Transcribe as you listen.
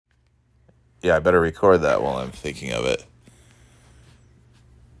Yeah, I better record that while I'm thinking of it.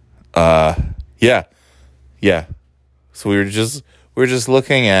 Yeah, yeah. So we were just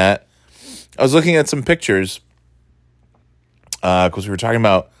looking at. I was looking at some pictures because we were talking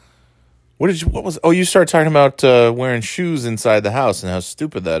about what was. Oh, you started talking about wearing shoes inside the house and how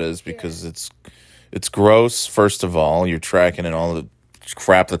stupid that is because it's gross. First of all, you're tracking in all the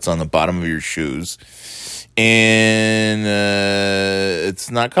crap that's on the bottom of your shoes, and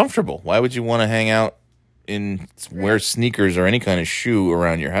it's not comfortable. Why would you want to hang out in wear sneakers or any kind of shoe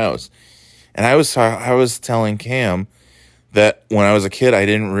around your house? And I was telling Cam that when I was a kid,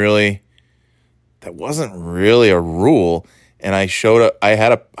 that wasn't really a rule. And I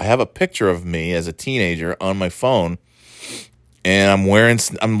have a picture of me as a teenager on my phone, and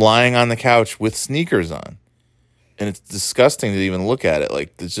I'm lying on the couch with sneakers on. And it's disgusting to even look at it.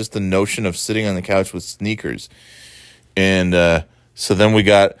 Like, it's just the notion of sitting on the couch with sneakers. And so then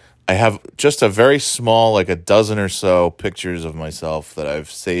I have just a very small, like a dozen or so pictures of myself that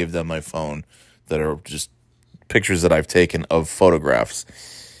I've saved on my phone that are just pictures that I've taken of photographs.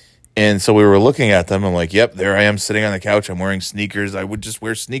 And so we were looking at them. I'm like, yep, there I am sitting on the couch. I'm wearing sneakers. I would just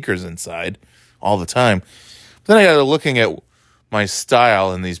wear sneakers inside all the time. But then I got to looking at my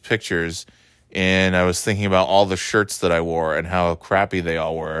style in these pictures, and I was thinking about all the shirts that I wore and how crappy they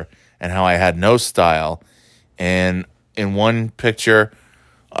all were and how I had no style. And in one picture,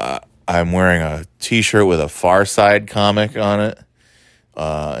 I'm wearing a T-shirt with a Far Side comic on it.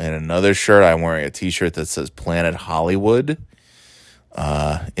 In another shirt, I'm wearing a T-shirt that says Planet Hollywood.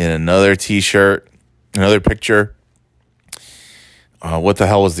 In another T-shirt, another picture. What the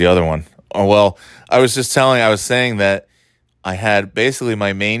hell was the other one? Oh, well, I was saying that I had basically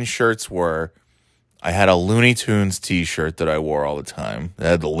my main shirts were I had a Looney Tunes T-shirt that I wore all the time. It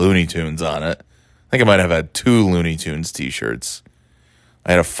had the Looney Tunes on it. I think I might have had 2 Looney Tunes T-shirts.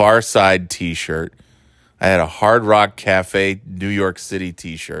 I had a Far Side T-shirt. I had a Hard Rock Cafe New York City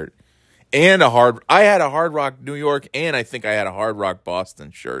T-shirt. And I had a Hard Rock New York, and I think I had a Hard Rock Boston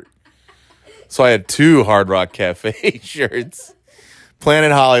shirt. So I had 2 Hard Rock Cafe shirts.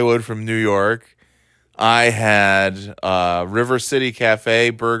 Planet Hollywood from New York. I had River City Cafe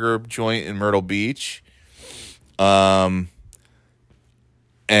burger joint in Myrtle Beach. And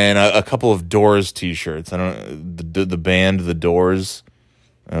a couple of Doors T-shirts. I don't the band The Doors.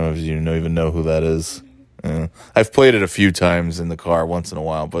 I don't know if you even know who that is. I've played it a few times in the car once in a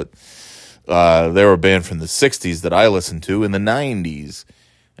while, but they were a band from the 60s that I listened to in the 90s.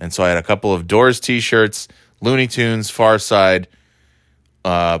 And so I had a couple of Doors T-shirts, Looney Tunes, Far Side,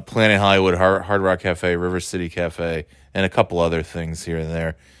 Planet Hollywood, Hard Rock Cafe, River City Cafe, and a couple other things here and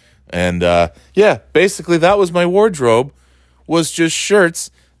there. And yeah, basically that was my wardrobe, was just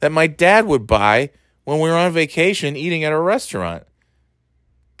shirts that my dad would buy when we were on vacation eating at a restaurant.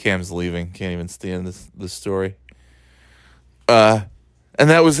 Cam's leaving. Can't even stand this story. And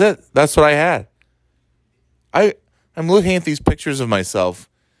that was it. That's what I had. I'm looking at these pictures of myself,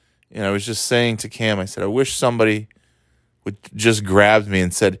 and I was just saying to Cam, I said, I wish somebody would just grabbed me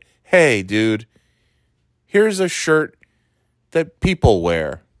and said, hey, dude, here's a shirt that people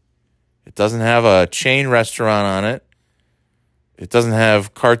wear. It doesn't have a chain restaurant on it. It doesn't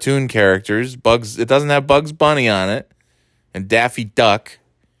have cartoon characters. It doesn't have Bugs Bunny on it and Daffy Duck.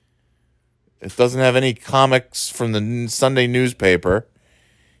 It doesn't have any comics from the Sunday newspaper.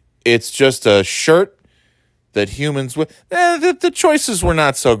 It's just a shirt that humans wear. The choices were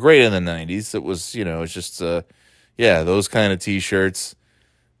not so great in the 90s. It was, it's just, those kind of T-shirts.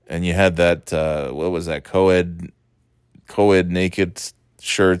 And you had that, what was that, co-ed naked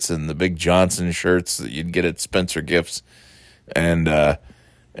shirts and the Big Johnson shirts that you'd get at Spencer Gifts. And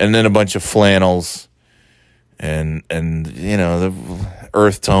then a bunch of flannels. And the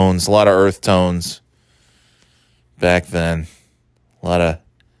earth tones, a lot of earth tones back then. A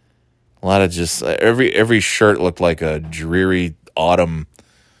lot of just every shirt looked like a dreary autumn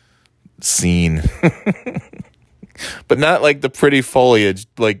scene. But not like the pretty foliage,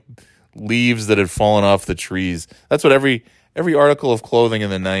 like leaves that had fallen off the trees. That's what every article of clothing in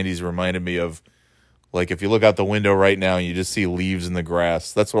the 90s reminded me of. Like, if you look out the window right now and you just see leaves in the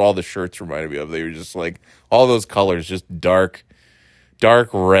grass, that's what all the shirts reminded me of. They were just like, all those colors, just dark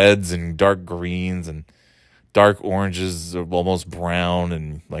reds and dark greens and dark oranges, almost brown,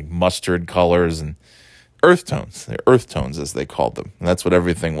 and like mustard colors and earth tones. They're earth tones, as they called them. And that's what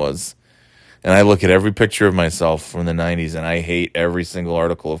everything was. And I look at every picture of myself from the 90s, and I hate every single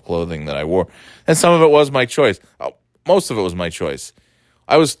article of clothing that I wore. And some of it was my choice. Most of it was my choice.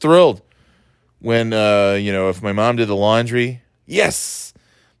 I was thrilled when, if my mom did the laundry, yes,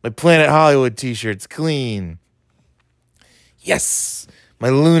 my Planet Hollywood T-shirt's clean. Yes, My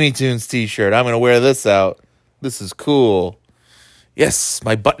Looney Tunes t-shirt. I'm going to wear this out. This is cool. Yes,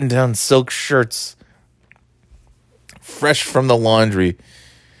 my button-down silk shirts. Fresh from the laundry.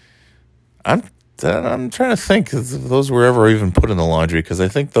 I'm trying to think if those were ever even put in the laundry, because I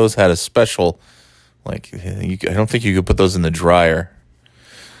think those had a special, like, I don't think you could put those in the dryer.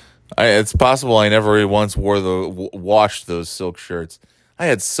 It's possible I never once washed those silk shirts. I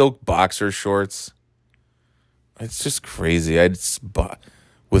had silk boxer shorts. It's just crazy. I had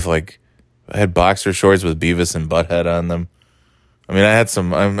boxer shorts with Beavis and Butthead on them. I mean, I had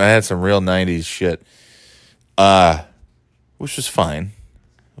some real 90s shit, which was fine.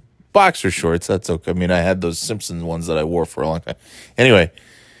 Boxer shorts, that's okay. I mean, I had those Simpsons ones that I wore for a long time. Anyway,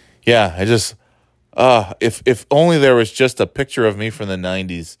 yeah, I just, if only there was just a picture of me from the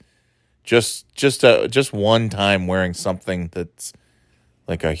 90s, just one time wearing something that's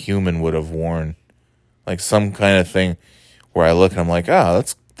like a human would have worn, like some kind of thing where I look and I'm like,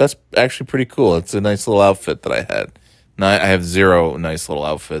 that's actually pretty cool. It's a nice little outfit that I had. I have zero nice little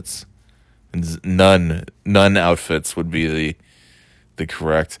outfits. None outfits would be the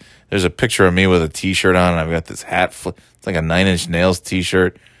correct. There's a picture of me with a t-shirt on, and I've got this hat. It's like a 9 Inch Nails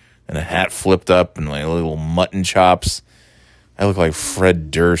t-shirt and a hat flipped up and like little mutton chops. I look like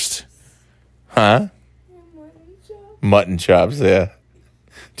Fred Durst. Huh? Mutton chops, yeah.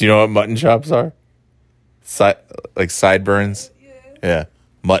 Do you know what mutton chops are? Like sideburns? Yeah.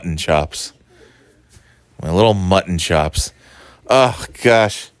 Mutton chops. My little mutton chops. Oh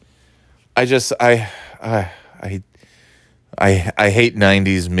gosh. I hate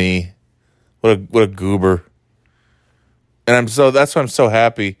 90s me. What a goober. And that's why I'm so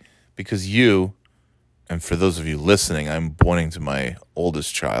happy, because you, and for those of you listening, I'm pointing to my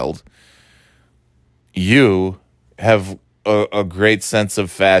oldest child. You have a great sense of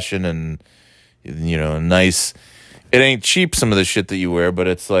fashion and, nice. It ain't cheap, some of the shit that you wear, but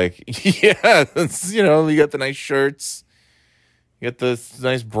it's like, yeah, it's, you got the nice shirts. You got the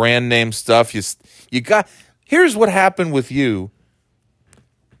nice brand name stuff. Here's what happened with you.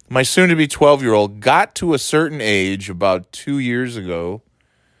 My soon-to-be 12-year-old got to a certain age about 2 years ago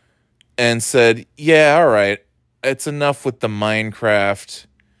and said, yeah, all right, it's enough with the Minecraft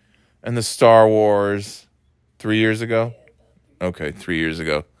and the Star Wars. 3 years ago? Okay, 3 years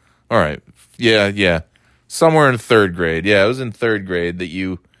ago. All right. Yeah. Somewhere in third grade. Yeah, it was in third grade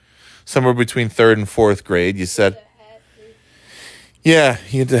that somewhere between third and fourth grade, you said, yeah,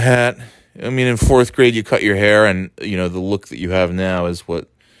 you get the hat. I mean, in fourth grade, you cut your hair, and, the look that you have now is what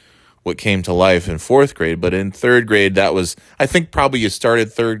came to life in fourth grade. But in third grade, I think probably you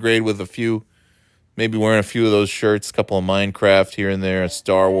started third grade with maybe wearing a few of those shirts, a couple of Minecraft here and there,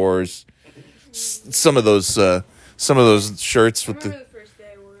 Star Wars, some of those shirts with the first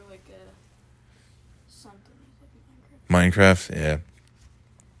day I wore like something like Minecraft, yeah.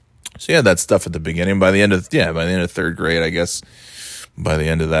 So yeah, that stuff at the beginning. By the end of third grade, I guess. By the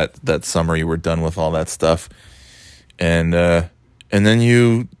end of that summer, you were done with all that stuff, and then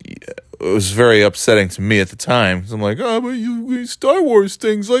it was very upsetting to me at the time, because I'm like, but you wear Star Wars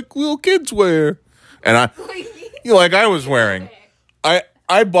things like little kids wear, and I was wearing.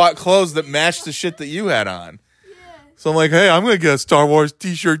 I bought clothes that matched the shit that you had on. Yeah. So I'm like, hey, I'm going to get a Star Wars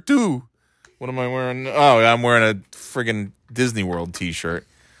t-shirt too. What am I wearing? Oh, I'm wearing a friggin' Disney World t-shirt.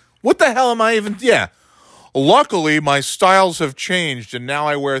 What the hell am I even? Yeah. Luckily, my styles have changed, and now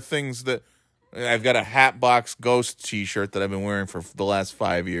I wear things that... I've got a Hatbox Ghost t-shirt that I've been wearing for the last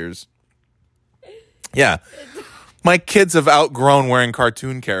 5 years. Yeah. My kids have outgrown wearing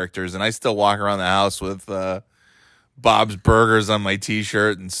cartoon characters, and I still walk around the house with Bob's Burgers on my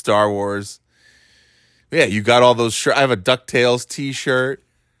t-shirt and Star Wars. Yeah, you got all those shirts. I have a DuckTales t-shirt,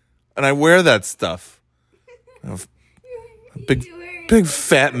 and I wear that stuff. Big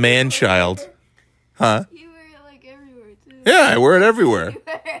fat man-child. Huh? You wear it like everywhere, too. Yeah, I wear it everywhere.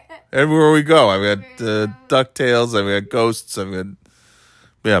 Everywhere we go. I've got DuckTales, I've got Ghosts, I've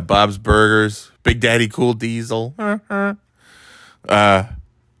got Bob's Burgers, Big Daddy Cool Diesel.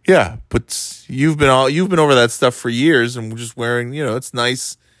 Yeah, but you've been over that stuff for years, and we're just wearing, it's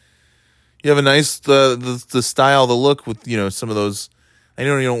nice. You have a nice the style, the look with, some of those. I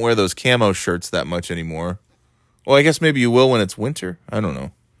know you don't wear those camo shirts that much anymore. Well, I guess maybe you will when it's winter. I don't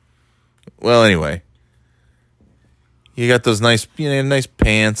know. Well, anyway, you got those nice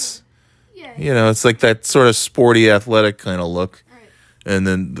pants. Yeah. It's like that sort of sporty, athletic kind of look. Right. And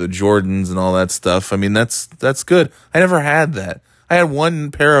then the Jordans and all that stuff. I mean, that's good. I never had that. I had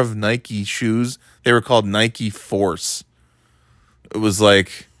one pair of Nike shoes. They were called Nike Force. It was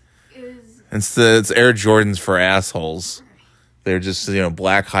like, it's Air Jordans for assholes. They're just,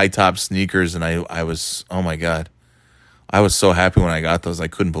 black high top sneakers. And I was, oh my God. I was so happy when I got those. I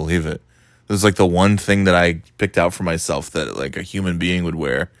couldn't believe it. It was like the one thing that I picked out for myself that like a human being would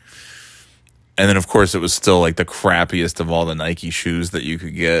wear. And then, of course, it was still like the crappiest of all the Nike shoes that you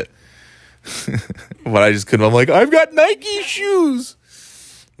could get. But I just couldn't. I'm like, I've got Nike shoes.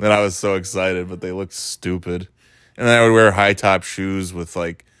 And I was so excited, but they looked stupid. And then I would wear high top shoes with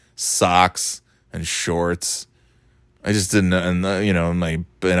like socks and shorts. I just didn't, and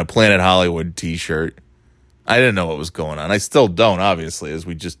in a Planet Hollywood t-shirt. I didn't know what was going on. I still don't, obviously, if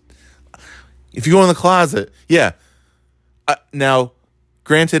you go in the closet, yeah. Now,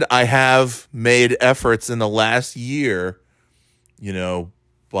 granted, I have made efforts in the last year,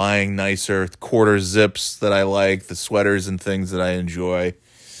 buying nicer quarter zips that I like, the sweaters and things that I enjoy.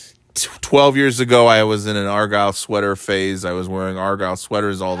 12 years ago, I was in an Argyle sweater phase. I was wearing Argyle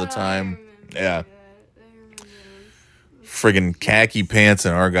sweaters all the time. Yeah. Friggin' khaki pants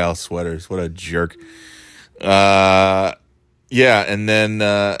and Argyle sweaters. What a jerk. Yeah, and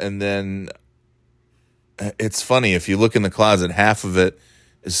then it's funny, if you look in the closet, half of it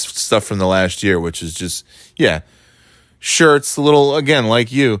is stuff from the last year, which is just, yeah, shirts, again,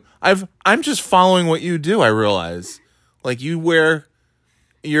 like you. I'm just following what you do, I realize. Like, you're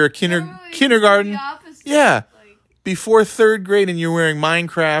a kindergarten. Yeah. Before third grade, and you're wearing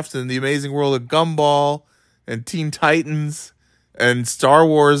Minecraft and The Amazing World of Gumball and Teen Titans and Star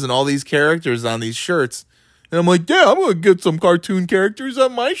Wars and all these characters on these shirts. And I'm like, yeah, I'm going to get some cartoon characters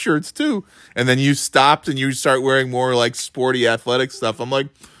on my shirts too. And then you stopped and you start wearing more like sporty athletic stuff. I'm like,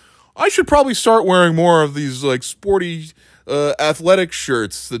 I should probably start wearing more of these like sporty athletic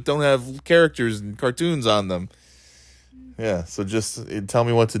shirts that don't have characters and cartoons on them. Yeah, so just tell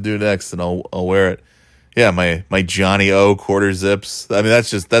me what to do next and I'll wear it. Yeah, my Johnny O quarter zips. I mean,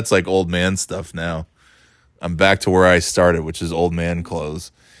 that's like old man stuff now. I'm back to where I started, which is old man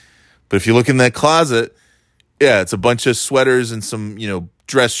clothes. But if you look in that closet, yeah, it's a bunch of sweaters and some,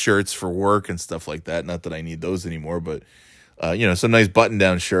 dress shirts for work and stuff like that. Not that I need those anymore, but, some nice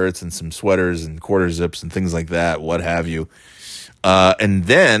button-down shirts and some sweaters and quarter zips and things like that, what have you. And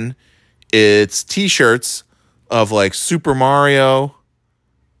then it's T-shirts of, like, Super Mario,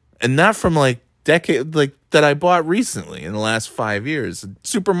 and not from, like, decade, like, that I bought recently in the last 5 years.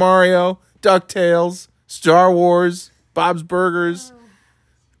 Super Mario, DuckTales, Star Wars, Bob's Burgers,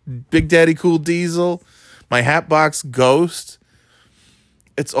 Big Daddy Cool Diesel, my Hatbox Ghost.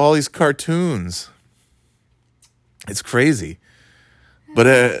 It's all these cartoons. It's crazy. But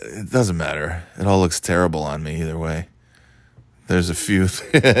it doesn't matter. It all looks terrible on me either way. There's a few.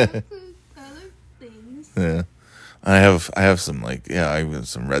 Other things. Yeah. I have some I have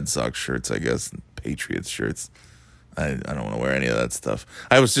some Red Sox shirts, I guess, and Patriots shirts. I don't want to wear any of that stuff.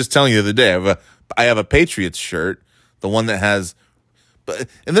 I was just telling you the other day, I have a Patriots shirt, the one that has,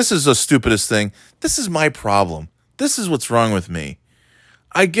 and this is the stupidest thing. This is my problem. This is what's wrong with me.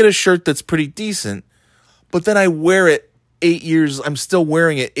 I get a shirt that's pretty decent, but then I wear it 8 years. I'm still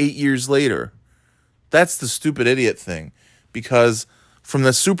wearing it 8 years later. That's the stupid idiot thing. Because from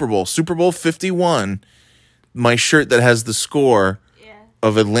the Super Bowl 51, my shirt that has the score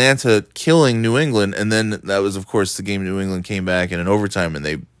of Atlanta killing New England, and then that was, of course, the game New England came back in an overtime, and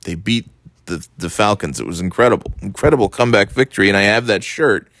they beat the Falcons. It was incredible comeback victory, and I have that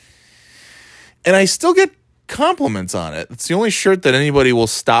shirt. And I still get compliments on it. It's the only shirt that anybody will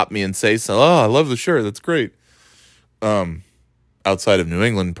stop me and say, "So, I love the shirt. That's great." Outside of New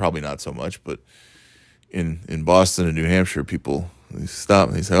England, probably not so much, but in Boston and New Hampshire, people stop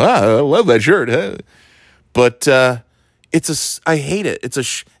and they say, I love that shirt." But I hate it.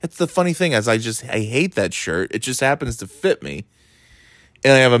 It's the funny thing is I hate that shirt. It just happens to fit me.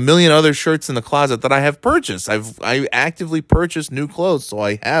 And I have a million other shirts in the closet that I have purchased. I actively purchased new clothes, so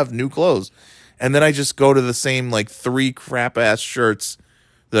I have new clothes. And then I just go to the same like 3 crap ass shirts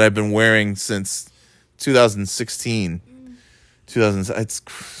that I've been wearing since 2016. It's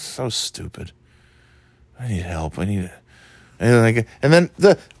so stupid. I need help. And then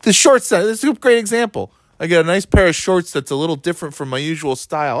the shorts. This is a great example. I get a nice pair of shorts that's a little different from my usual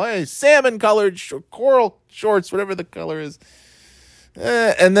style. Hey, salmon colored coral shorts, whatever the color is.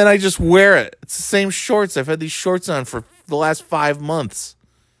 And then I just wear it. It's the same shorts. I've had these shorts on for the last 5 months.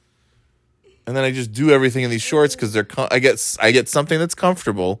 And then I just do everything in these shorts because I get something that's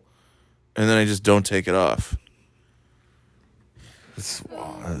comfortable, and then I just don't take it off. How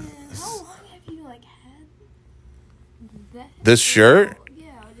long have you had that? This shirt?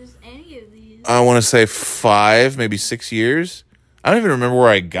 Yeah, just any of these. I want to say 5, maybe 6 years. I don't even remember where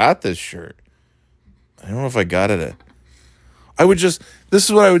I got this shirt. I don't know if I got it this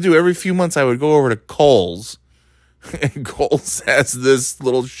is what I would do. Every few months I would go over to Kohl's, and Kohl's has this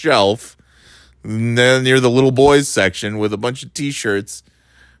little shelf near the little boys section with a bunch of T-shirts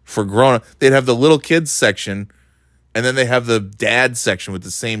for grown up. They'd have the little kids section, and then they have the dad section with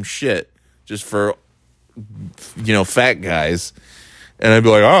the same shit, just for, fat guys. And I'd be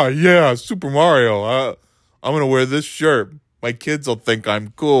like, oh, yeah, Super Mario. I'm going to wear this shirt. My kids will think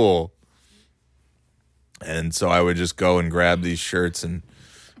I'm cool. And so I would just go and grab these shirts, and,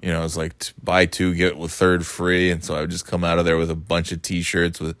 it's like buy two, get with third free. And so I would just come out of there with a bunch of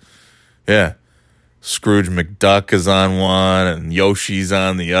T-shirts with, Scrooge McDuck is on one, and Yoshi's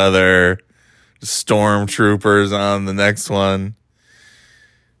on the other. Stormtroopers on the next one.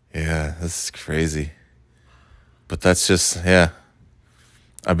 Yeah, this is crazy. But that's just,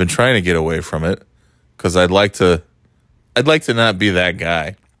 I've been trying to get away from it because I'd like to not be that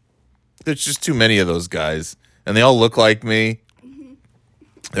guy. There's just too many of those guys, and they all look like me.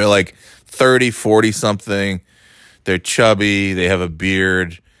 They're like 30, 40 something. They're chubby. They have a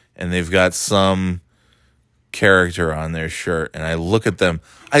beard, and they've got some character on their shirt. And I look at them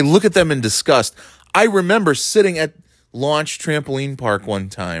in disgust. I remember sitting at Launch Trampoline Park one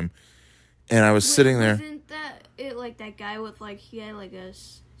time, and I was sitting there. Wasn't that it? Like that guy with he had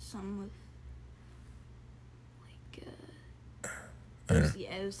some with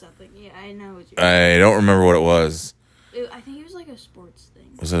it was something. Yeah, I know what you're. I don't remember what it was. I think it was like a sports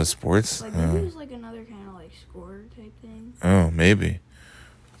thing. Was it a sports? Maybe it was another kind of score type thing. Oh, maybe.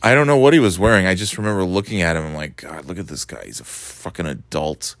 I don't know what he was wearing. I just remember looking at him. I'm like, God, look at this guy. He's a fucking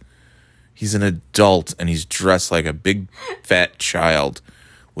adult. He's an adult, and he's dressed like a big fat child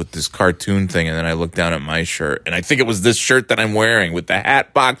with this cartoon thing. And then I look down at my shirt, and I think it was this shirt that I'm wearing with the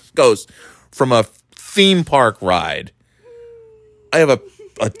Hatbox Ghost from a theme park ride. I have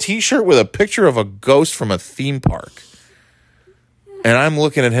a T-shirt with a picture of a ghost from a theme park. And I'm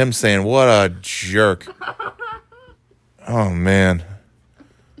looking at him saying, what a jerk. Oh, man.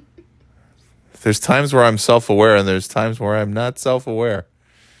 There's times where I'm self-aware, and there's times where I'm not self-aware.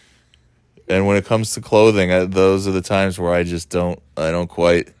 And when it comes to clothing, those are the times where I don't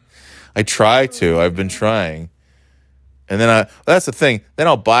quite. I try to. I've been trying. And then that's the thing. Then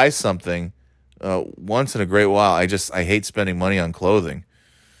I'll buy something once in a great while. I hate spending money on clothing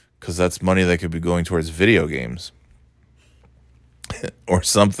because that's money that could be going towards video games or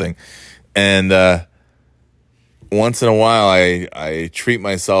something. And once in a while, I treat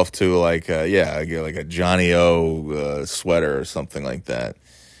myself to I get a Johnny O sweater or something like that,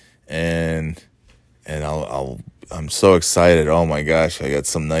 and I'm so excited. Oh my gosh, I got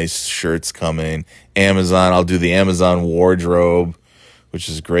some nice shirts coming. Amazon, I'll do the Amazon wardrobe, which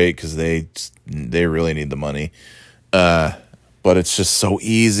is great because they really need the money. But it's just so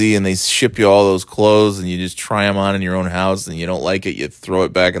easy, and they ship you all those clothes, and you just try them on in your own house, and you don't like it, you throw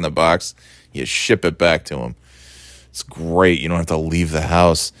it back in the box, you ship it back to them. It's great. You don't have to leave the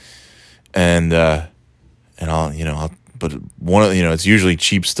house, and but it's usually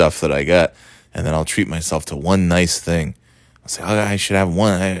cheap stuff that I get, and then I'll treat myself to one nice thing. I'll say, I should have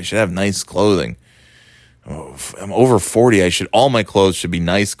one. I should have nice clothing. I'm over 40. All my clothes should be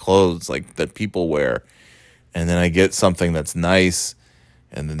nice clothes that people wear. And then I get something that's nice,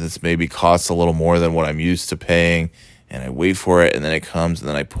 and then this maybe costs a little more than what I'm used to paying, and I wait for it, and then it comes, and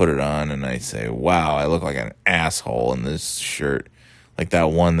then I put it on, and I say, wow, I look like an asshole in this shirt. Like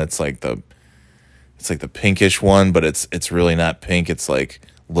that one that's it's like the pinkish one, but it's really not pink. It's like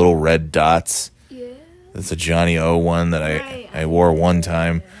little red dots. Yeah. It's a Johnny O one that I wore one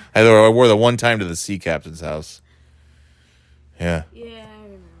time. I wore the one time to the Sea Captain's house. Yeah. Yeah, I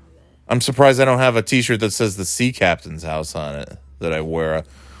remember that. I'm surprised I don't have a T-shirt that says the Sea Captain's house on it that I wear.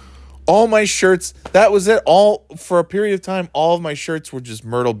 All my shirts, that was it. For a period of time, all of my shirts were just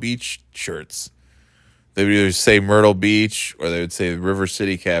Myrtle Beach shirts. They would either say Myrtle Beach, or they would say River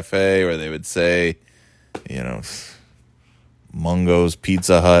City Cafe, or they would say, Mungo's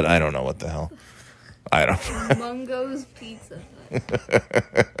Pizza Hut. I don't know what the hell. I don't know. Mungo's Pizza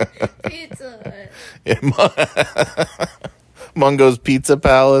Hut. Pizza Hut. Mungo's Pizza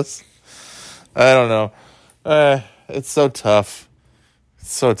Palace. I don't know. It's so tough.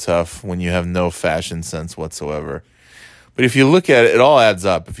 It's so tough when you have no fashion sense whatsoever. But if you look at it, it all adds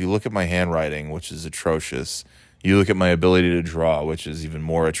up. If you look at my handwriting, which is atrocious, you look at my ability to draw, which is even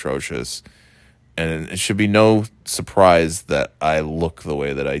more atrocious, and it should be no surprise that I look the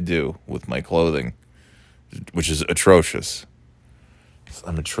way that I do with my clothing, which is atrocious.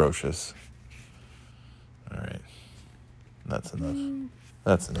 I'm atrocious. All right. That's enough.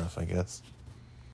 That's enough, I guess.